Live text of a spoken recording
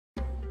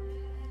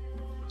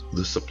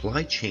The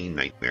supply chain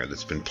nightmare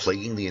that's been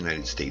plaguing the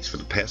United States for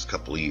the past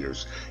couple of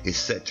years is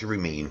set to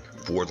remain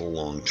for the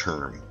long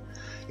term.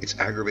 It's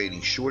aggravating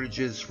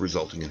shortages,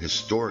 resulting in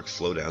historic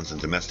slowdowns in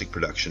domestic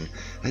production,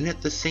 and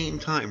at the same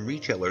time,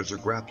 retailers are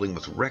grappling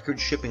with record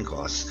shipping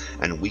costs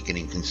and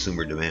weakening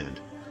consumer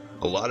demand.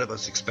 A lot of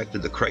us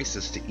expected the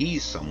crisis to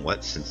ease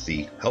somewhat since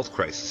the health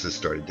crisis has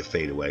started to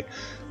fade away,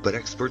 but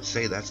experts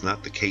say that's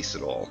not the case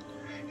at all.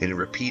 In a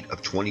repeat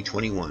of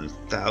 2021,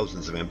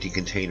 thousands of empty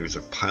containers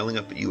are piling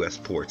up at U.S.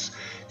 ports,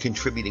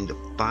 contributing to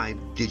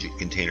 5-digit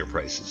container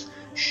prices.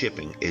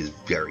 Shipping is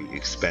very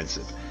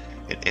expensive,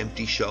 and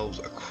empty shelves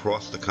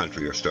across the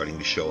country are starting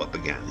to show up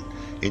again.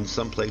 In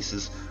some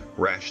places,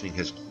 rationing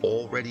has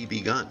already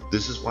begun.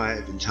 This is why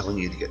I've been telling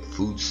you to get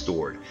food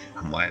stored,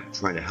 and why I'm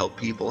trying to help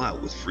people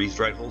out with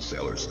freeze-dried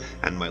wholesalers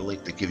and my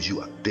link that gives you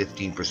a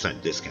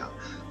 15% discount.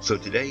 So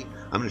today,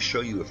 I'm going to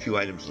show you a few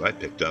items that I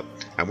picked up,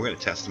 and we're going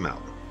to test them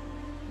out.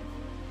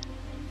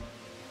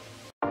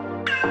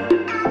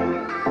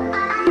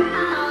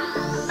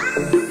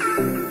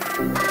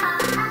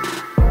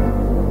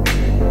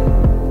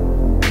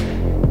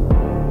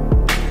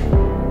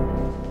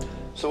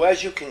 So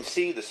as you can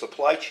see, the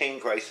supply chain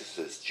crisis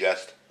is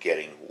just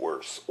getting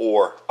worse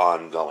or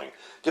ongoing,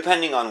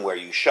 depending on where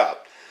you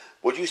shop.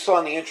 What you saw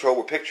in the intro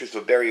were pictures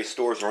of various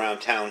stores around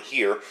town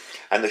here,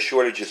 and the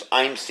shortages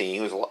I'm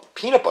seeing. There's a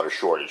peanut butter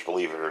shortage,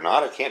 believe it or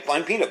not. I can't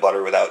find peanut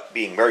butter without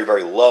being very,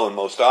 very low in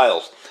most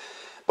aisles.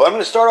 But I'm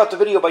going to start off the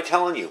video by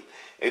telling you,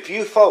 if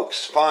you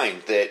folks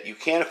find that you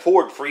can't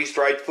afford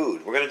freeze-dried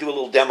food, we're going to do a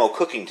little demo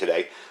cooking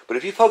today, but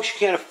if you folks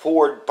find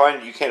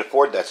that you can't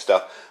afford that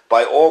stuff,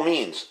 by all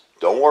means,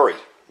 don't worry.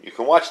 You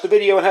can watch the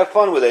video and have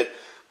fun with it,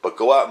 but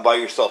go out and buy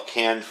yourself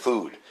canned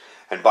food.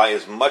 And buy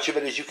as much of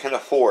it as you can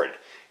afford.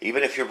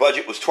 Even if your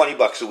budget was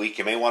 $20 a week,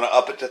 you may want to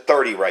up it to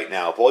 $30 right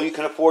now. If all you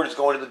can afford is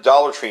going to the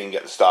Dollar Tree and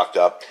getting stocked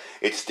up,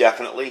 it's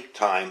definitely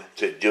time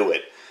to do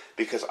it.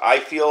 Because I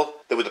feel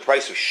that with the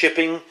price of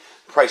shipping,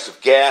 the price of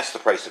gas, the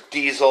price of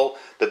diesel,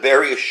 the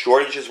various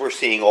shortages we're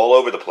seeing all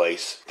over the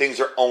place,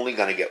 things are only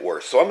going to get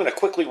worse. So I'm going to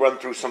quickly run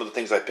through some of the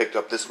things I picked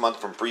up this month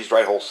from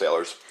freeze-dried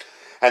wholesalers.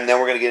 And then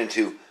we're going to get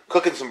into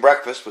cooking some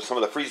breakfast with some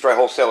of the freeze-dry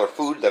wholesaler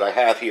food that I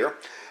have here,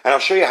 and I'll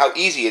show you how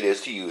easy it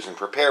is to use and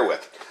prepare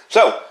with.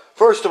 So,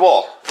 first of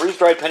all,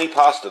 freeze-dried penny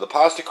pasta. The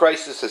pasta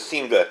crisis has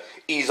seemed to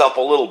ease up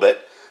a little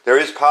bit. There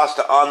is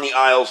pasta on the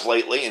aisles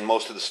lately in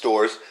most of the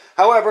stores.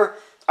 However,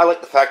 I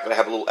like the fact that I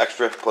have a little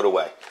extra put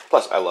away.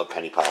 Plus, I love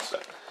penny pasta.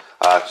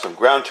 Some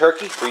ground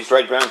turkey,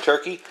 freeze-dried ground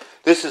turkey.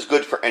 This is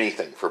good for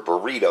anything, for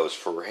burritos,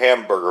 for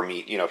hamburger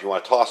meat. You know, if you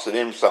want to toss it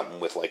in something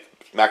with like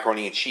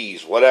macaroni and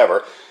cheese,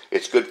 whatever,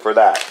 it's good for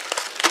that.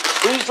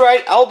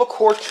 Freeze-dried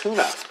albacore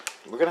tuna.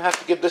 We're going to have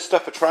to give this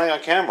stuff a try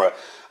on camera.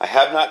 I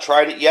have not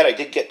tried it yet. I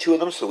did get 2 of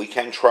them, so we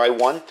can try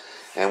one,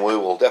 and we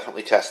will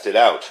definitely test it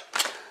out.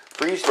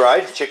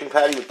 Freeze-dried chicken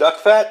patty with duck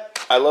fat.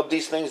 I love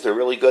these things. They're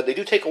really good. They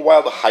do take a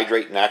while to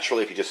hydrate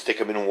naturally if you just stick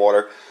them in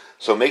water.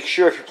 So make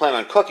sure if you plan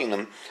on cooking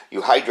them,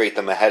 you hydrate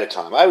them ahead of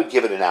time. I would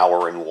give it an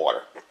hour in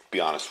water, to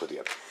be honest with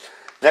you.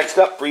 Next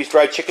up,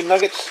 freeze-dried chicken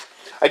nuggets.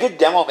 I did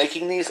demo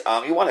making these.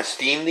 You want to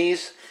steam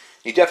these.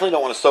 You definitely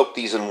don't want to soak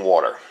these in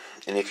water.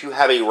 And if you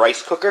have a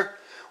rice cooker,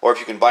 or if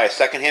you can buy a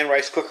secondhand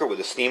rice cooker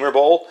with a steamer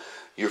bowl,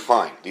 you're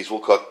fine. These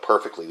will cook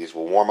perfectly. These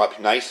will warm up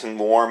nice and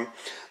warm.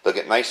 They'll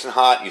get nice and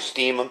hot. You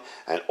steam them,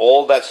 and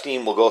all that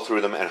steam will go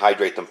through them and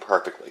hydrate them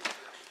perfectly.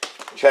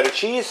 Cheddar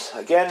cheese.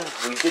 Again,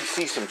 we did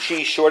see some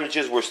cheese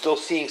shortages. We're still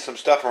seeing some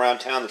stuff around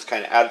town that's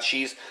kind of out of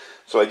cheese,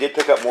 so I did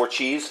pick up more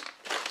cheese.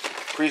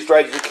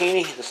 Freeze-dried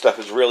zucchini. This stuff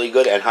is really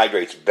good and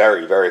hydrates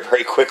very, very,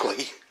 very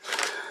quickly.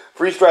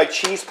 Freeze-dried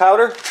cheese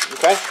powder.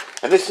 Okay.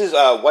 And this is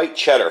white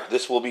cheddar.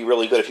 This will be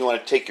really good if you want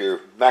to take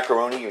your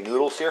macaroni, your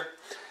noodles here.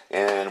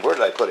 And where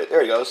did I put it?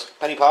 There he goes.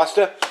 Penny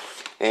pasta.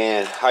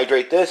 And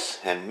hydrate this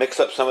and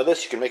mix up some of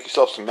this. You can make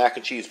yourself some mac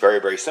and cheese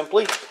very, very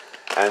simply.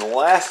 And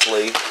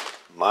lastly,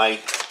 my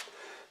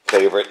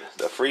favorite,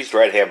 the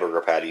freeze-dried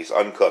hamburger patties,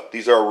 uncooked.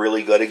 These are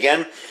really good.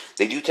 Again,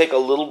 they do take a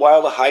little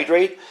while to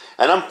hydrate.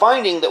 And I'm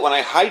finding that when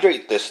I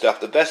hydrate this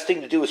stuff, the best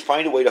thing to do is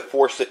find a way to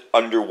force it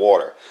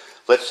underwater.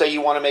 Let's say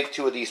you want to make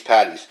 2 of these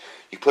patties.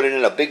 You put it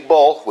in a big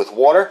bowl with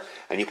water,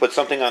 and you put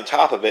something on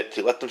top of it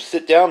to let them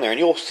sit down there, and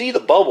you'll see the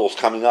bubbles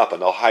coming up,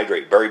 and they'll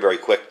hydrate very, very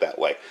quick that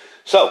way.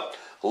 So,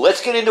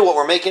 let's get into what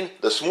we're making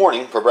this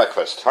morning for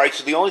breakfast. All right,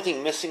 so the only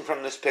thing missing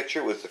from this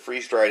picture was the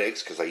freeze-dried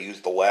eggs, because I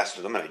used the last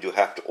of them, and I do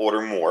have to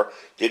order more.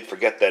 Did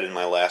forget that in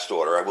my last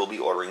order. I will be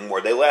ordering more.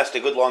 They last a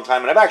good long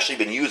time, and I've actually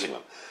been using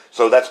them.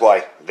 So that's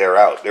why they're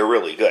out. They're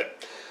really good.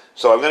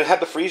 So I'm going to have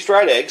the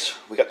freeze-dried eggs.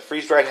 We got the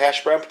freeze-dried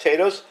hash brown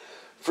potatoes,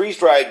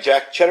 freeze-dried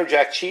cheddar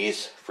jack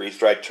cheese,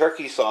 freeze-dried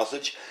turkey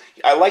sausage.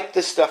 I like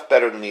this stuff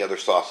better than the other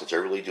sausage. I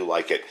really do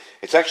like it.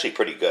 It's actually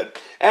pretty good.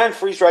 And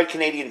freeze-dried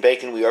Canadian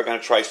bacon. We are going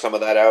to try some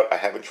of that out. I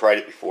haven't tried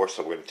it before,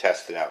 so we're going to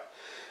test it out.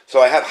 So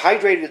I have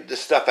hydrated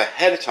this stuff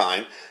ahead of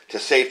time to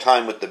save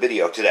time with the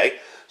video today.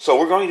 So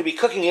we're going to be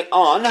cooking it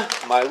on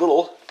my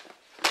little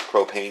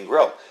propane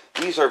grill.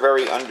 These are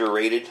very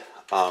underrated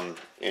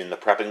in the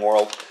prepping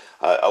world.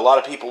 A lot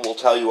of people will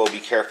tell you, oh, be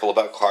careful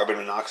about carbon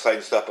monoxide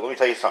and stuff, but let me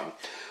tell you something.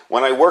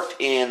 When I worked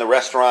in the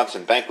restaurants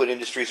and banquet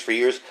industries for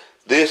years,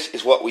 this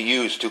is what we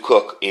use to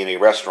cook in a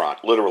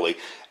restaurant, literally.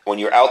 When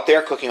you're out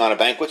there cooking on a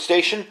banquet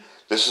station,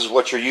 this is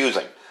what you're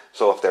using.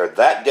 So if they're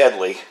that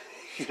deadly,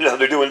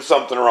 they're doing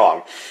something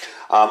wrong.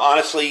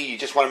 Honestly, you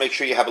just want to make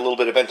sure you have a little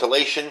bit of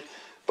ventilation,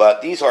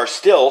 but these are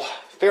still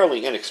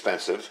fairly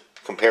inexpensive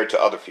compared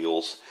to other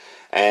fuels,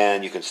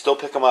 and you can still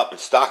pick them up and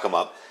stock them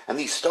up. And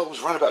these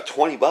stoves run about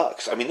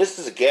 $20. I mean, this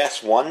is a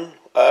gas one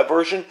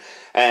version,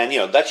 and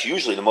that's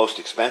usually the most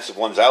expensive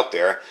ones out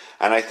there.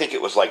 And I think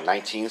it was like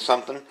 19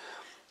 something.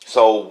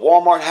 So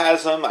Walmart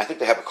has them. I think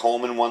they have a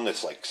Coleman one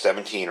that's like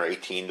 $17 or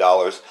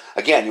 $18.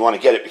 Again, you want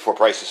to get it before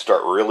prices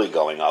start really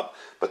going up,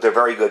 but they're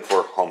very good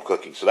for home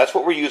cooking. So that's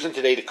what we're using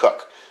today to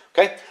cook.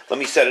 Okay, let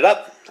me set it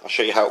up. I'll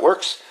show you how it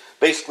works.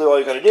 Basically, all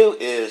you're going to do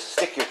is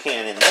stick your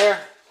can in there.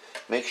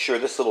 Make sure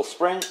this little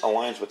spring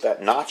aligns with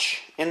that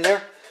notch in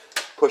there.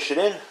 Push it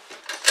in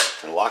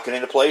and lock it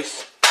into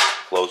place.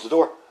 Close the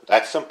door.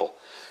 That's simple.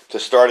 To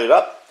start it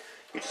up,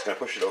 you're just going to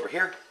push it over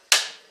here.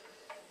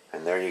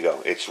 And there you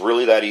go. It's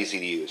really that easy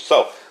to use.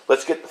 So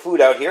let's get the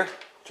food out here.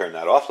 Turn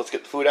that off. Let's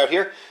get the food out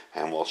here,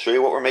 and we'll show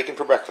you what we're making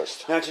for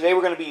breakfast. Now today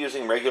we're going to be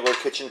using regular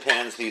kitchen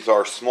pans. These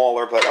are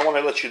smaller, but I want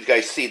to let you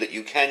guys see that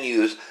you can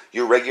use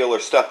your regular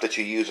stuff that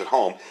you use at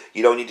home.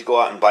 You don't need to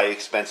go out and buy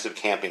expensive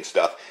camping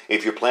stuff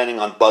if you're planning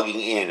on bugging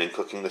in and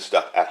cooking the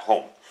stuff at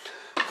home.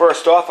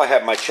 First off, I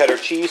have my cheddar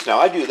cheese. Now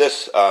I do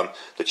this,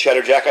 the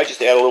cheddar jack, I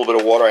just add a little bit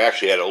of water. I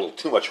actually add a little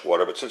too much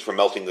water, but since we're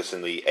melting this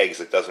in the eggs,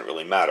 it doesn't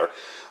really matter.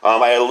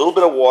 I add a little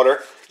bit of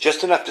water,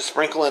 just enough to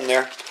sprinkle in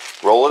there,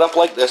 roll it up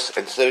like this,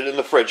 and set it in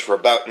the fridge for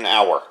about an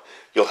hour.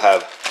 You'll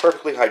have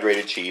perfectly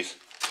hydrated cheese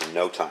in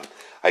no time.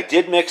 I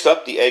did mix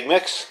up the egg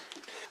mix.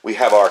 We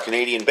have our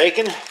Canadian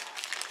bacon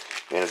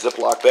in a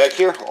Ziploc bag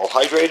here, all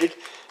hydrated,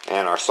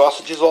 and our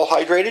sausages all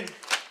hydrated,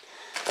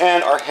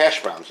 and our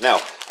hash browns. Now,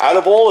 out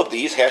of all of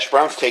these, hash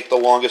browns take the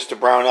longest to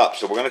brown up,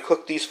 so we're going to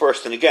cook these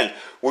first. And again,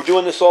 we're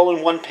doing this all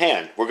in one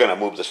pan. We're going to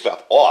move the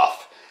stuff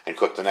off and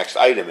cook the next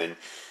item in,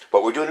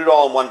 but we're doing it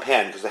all in one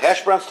pan because the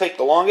hash browns take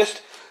the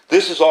longest.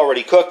 This is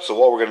already cooked,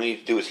 so all we're going to need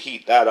to do is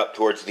heat that up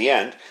towards the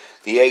end.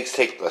 The eggs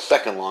take the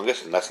second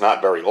longest, and that's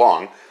not very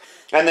long.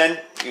 And then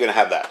you're going to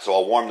have that, so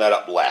I'll warm that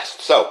up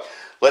last. So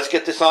let's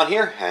get this on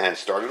here and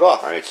start it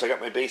off. All right, so I got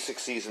my basic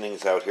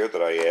seasonings out here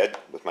that I add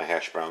with my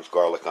hash browns,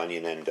 garlic,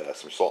 onion, and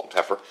some salt and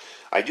pepper.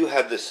 I do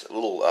have this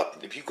little,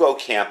 if you go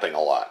camping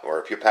a lot,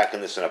 or if you're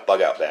packing this in a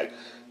bug-out bag,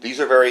 these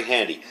are very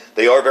handy.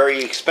 They are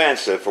very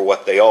expensive for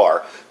what they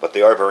are, but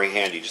they are very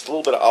handy. Just a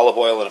little bit of olive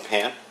oil in a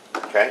pan,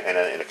 okay, and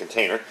in a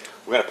container.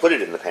 We're going to put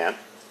it in the pan.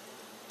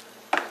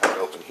 Put it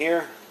open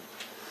here,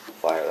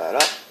 fire that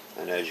up,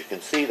 and as you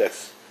can see,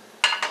 that's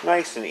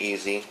nice and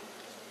easy.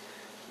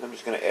 I'm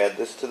just going to add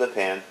this to the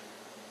pan.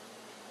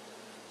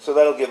 So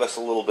that'll give us a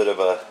little bit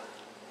of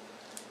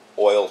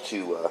oil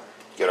to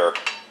get our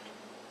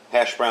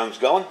hash browns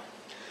going.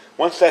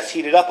 Once that's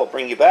heated up, I'll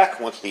bring you back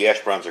once the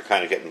hash browns are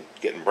kind of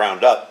getting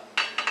browned up,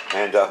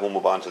 and we'll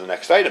move on to the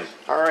next item.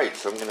 Alright,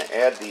 so I'm going to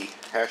add the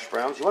hash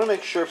browns. You want to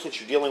make sure, since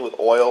you're dealing with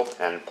oil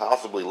and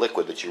possibly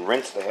liquid, that you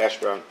rinse the hash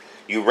brown,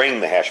 you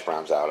wring the hash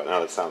browns out. I know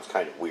that sounds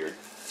kind of weird,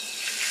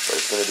 but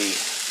it's going to be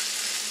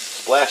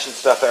splashing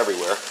stuff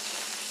everywhere.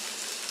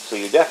 So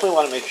you definitely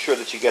want to make sure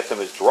that you get them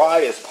as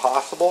dry as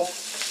possible.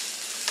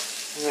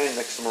 And then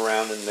mix them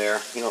around in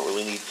there. You don't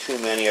really need too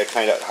many. I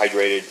kind of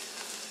hydrated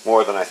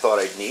more than I thought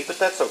I'd need, but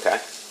that's okay.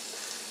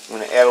 I'm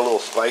going to add a little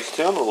spice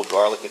to them, a little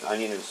garlic and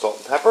onion and salt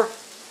and pepper.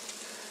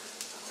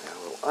 Add a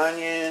little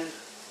onion.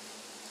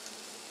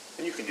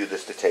 And you can do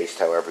this to taste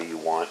however you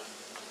want.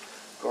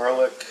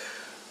 Garlic.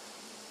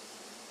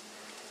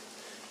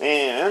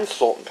 And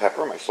salt and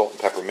pepper. My salt and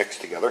pepper mixed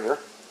together here.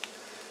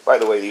 By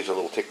the way, these are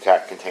little Tic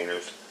Tac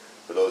containers.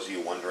 For those of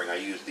you wondering, I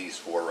use these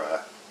for,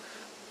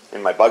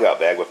 in my bug-out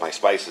bag with my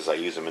spices, I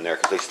use them in there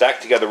because they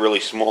stack together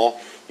really small.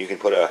 You can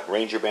put a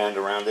Ranger band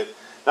around it.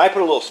 Now I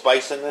put a little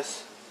spice in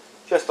this,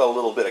 just a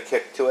little bit of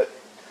kick to it.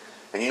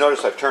 And you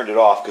notice I've turned it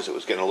off because it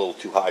was getting a little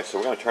too high, so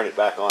we're going to turn it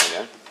back on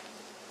again.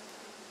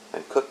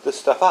 And cook this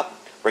stuff up.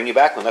 Bring you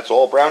back when that's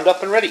all browned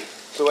up and ready.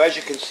 So as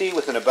you can see,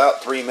 within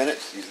about 3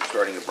 minutes, these are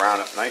starting to brown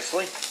up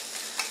nicely.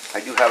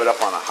 I do have it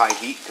up on a high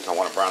heat because I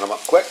want to brown them up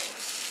quick.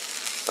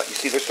 But you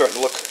see they're starting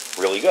to look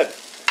really good.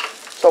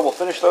 So we'll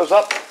finish those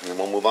up and then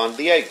we'll move on to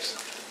the eggs.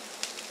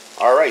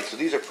 Alright, so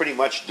these are pretty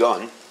much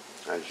done.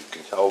 As you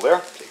can tell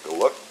there, take a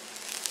look.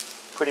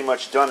 Pretty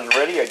much done and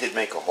ready. I did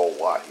make a whole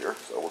lot here,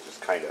 so we'll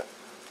just kind of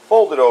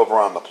fold it over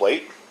on the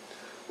plate.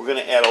 We're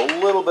going to add a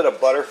little bit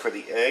of butter for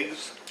the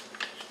eggs.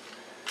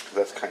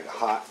 That's kind of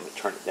hot. I'm going to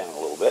turn it down a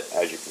little bit.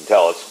 As you can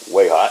tell, it's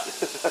way hot.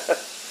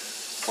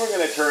 We're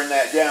going to turn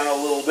that down a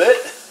little bit.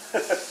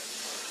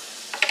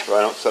 So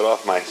I don't set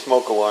off my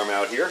smoke alarm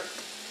out here.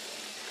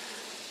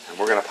 And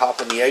we're going to pop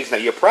in the eggs. Now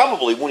you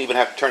probably won't even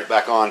have to turn it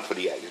back on for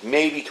the eggs.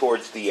 Maybe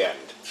towards the end.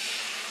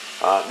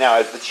 Now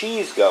as the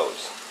cheese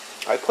goes,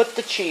 I put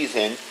the cheese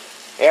in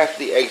after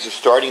the eggs are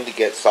starting to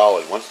get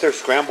solid. Once they're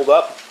scrambled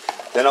up,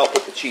 then I'll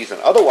put the cheese in.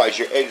 Otherwise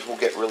your eggs will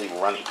get really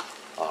runny.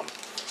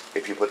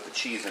 if you put the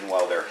cheese in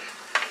while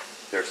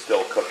they're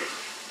still cooking.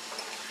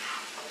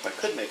 I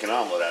could make an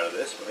omelet out of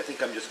this, but I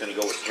think I'm just going to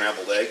go with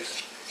scrambled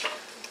eggs.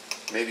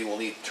 Maybe we'll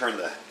need to turn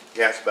the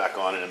gas back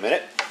on in a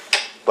minute.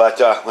 But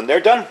when they're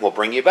done, we'll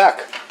bring you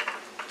back.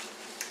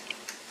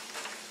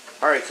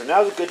 Alright, so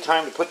now's a good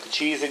time to put the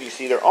cheese in. You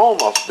see they're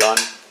almost done.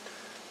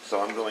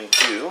 So I'm going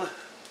to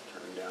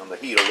turn down the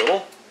heat a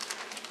little.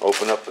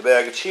 Open up the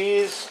bag of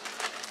cheese.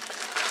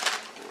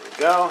 There we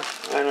go.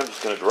 And I'm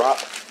just going to drop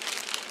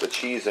the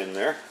cheese in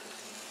there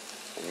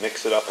and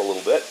mix it up a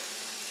little bit.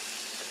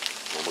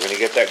 And we're going to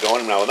get that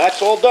going. Now when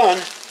that's all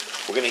done,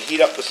 we're going to heat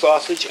up the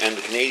sausage and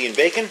the Canadian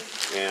bacon,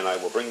 and I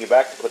will bring you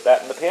back to put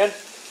that in the pan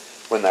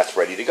when that's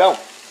ready to go.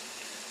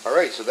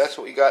 Alright, so that's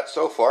what we got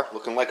so far.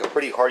 Looking like a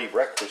pretty hearty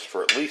breakfast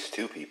for at least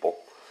 2 people.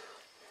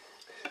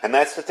 And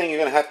that's the thing you're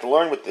going to have to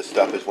learn with this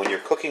stuff, is when you're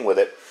cooking with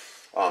it,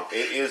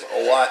 it is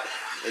a lot,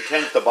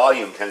 the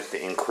volume tends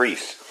to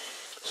increase.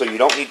 So you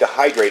don't need to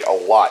hydrate a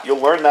lot.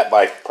 You'll learn that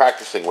by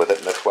practicing with it,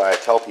 and that's why I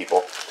tell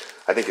people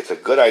I think it's a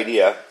good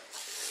idea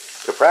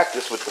to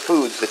practice with the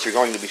foods that you're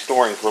going to be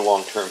storing for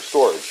long-term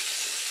storage.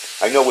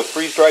 I know with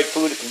freeze-dried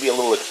food it can be a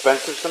little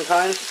expensive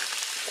sometimes,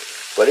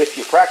 but if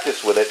you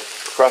practice with it,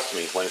 trust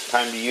me, when it's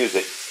time to use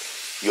it,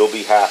 you'll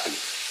be happy.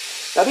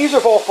 Now these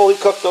are all fully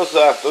cooked, those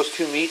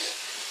 2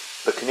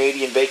 meats, the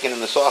Canadian bacon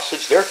and the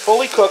sausage, they're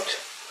fully cooked.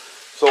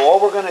 So all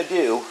we're going to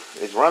do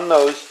is run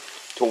those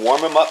to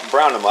warm them up and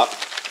brown them up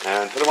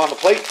and put them on the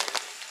plate,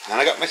 and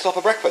I got myself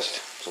a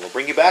breakfast. So we'll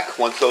bring you back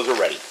once those are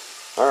ready.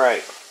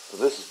 Alright, so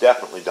this is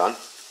definitely done.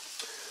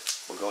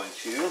 We're going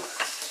to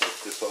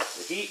take this off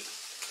the heat,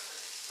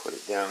 put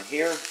it down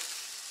here.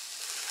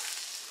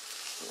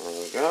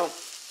 There we go.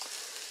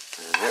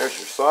 And there's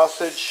your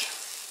sausage.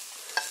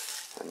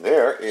 And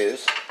there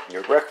is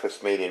your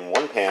breakfast made in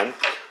one pan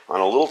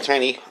on a little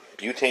tiny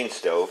butane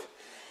stove.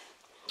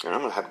 And I'm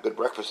going to have a good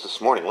breakfast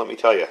this morning, let me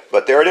tell you.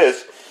 But there it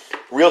is.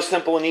 Real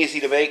simple and easy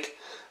to make.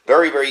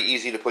 Very, very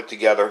easy to put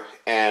together.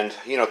 And,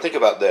 you know, think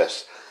about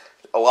this.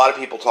 A lot of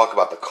people talk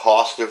about the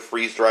cost of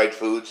freeze-dried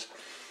foods.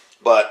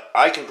 But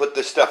I can put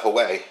this stuff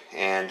away,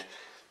 and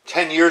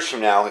 10 years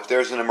from now, if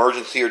there's an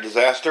emergency or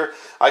disaster,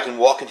 I can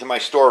walk into my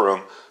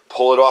storeroom,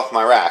 pull it off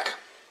my rack,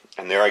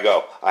 and there I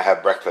go. I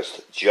have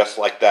breakfast just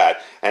like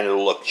that, and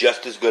it'll look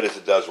just as good as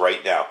it does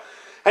right now.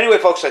 Anyway,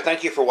 folks, I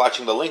thank you for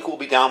watching. The link will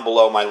be down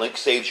below. My link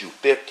saves you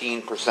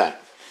 15%.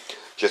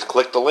 Just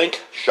click the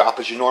link, shop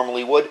as you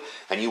normally would,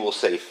 and you will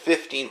save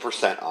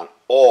 15% on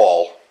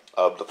all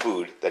of the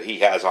food that he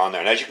has on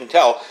there. And as you can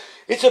tell,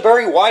 it's a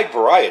very wide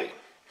variety.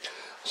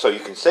 So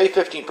you can save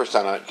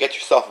 15% on it, get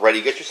yourself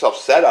ready, get yourself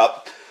set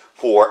up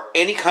for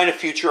any kind of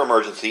future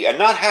emergency, and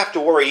not have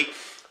to worry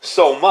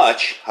so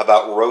much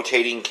about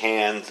rotating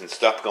cans and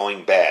stuff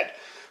going bad.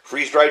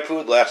 Freeze-dried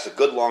food lasts a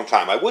good long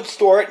time. I would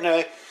store it in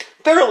a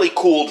fairly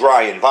cool,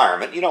 dry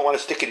environment. You don't want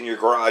to stick it in your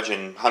garage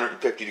in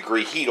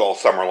 150-degree heat all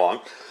summer long.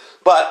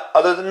 But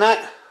other than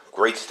that,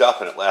 great stuff,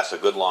 and it lasts a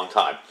good long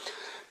time.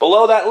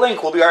 Below that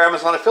link will be our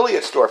Amazon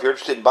affiliate store. If you're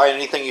interested in buying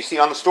anything you see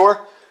on the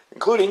store,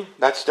 including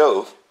that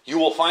stove, you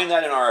will find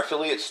that in our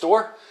affiliate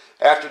store.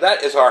 After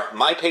that is our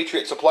My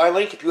Patriot Supply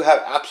link. If you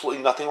have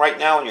absolutely nothing right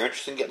now and you're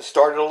interested in getting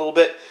started a little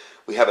bit,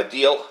 we have a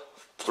deal,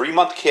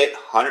 3-month kit,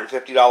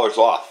 $150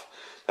 off.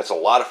 That's a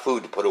lot of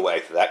food to put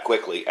away that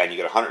quickly, and you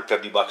get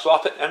 $150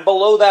 off it. And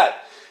below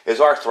that is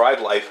our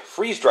Thrive Life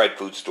freeze-dried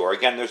food store.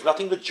 Again, there's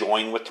nothing to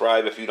join with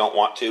Thrive if you don't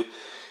want to.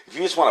 If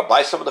you just want to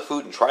buy some of the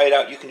food and try it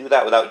out, you can do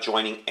that without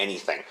joining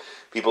anything.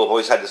 People have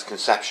always had this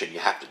conception, you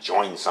have to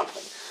join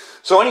something.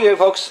 So anyway,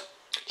 folks,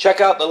 check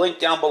out the link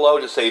down below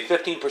to save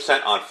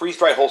 15% on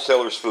freeze-dried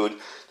wholesalers food.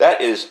 That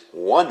is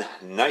one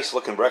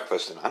nice-looking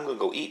breakfast, and I'm going to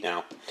go eat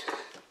now.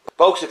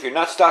 Folks, if you're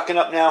not stocking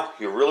up now,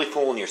 you're really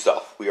fooling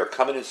yourself. We are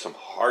coming in some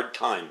hard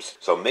times,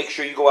 so make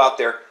sure you go out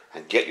there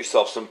and get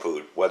yourself some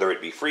food, whether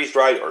it be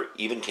freeze-dried or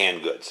even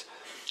canned goods.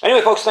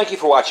 Anyway, folks, thank you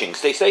for watching.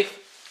 Stay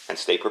safe and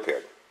stay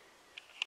prepared.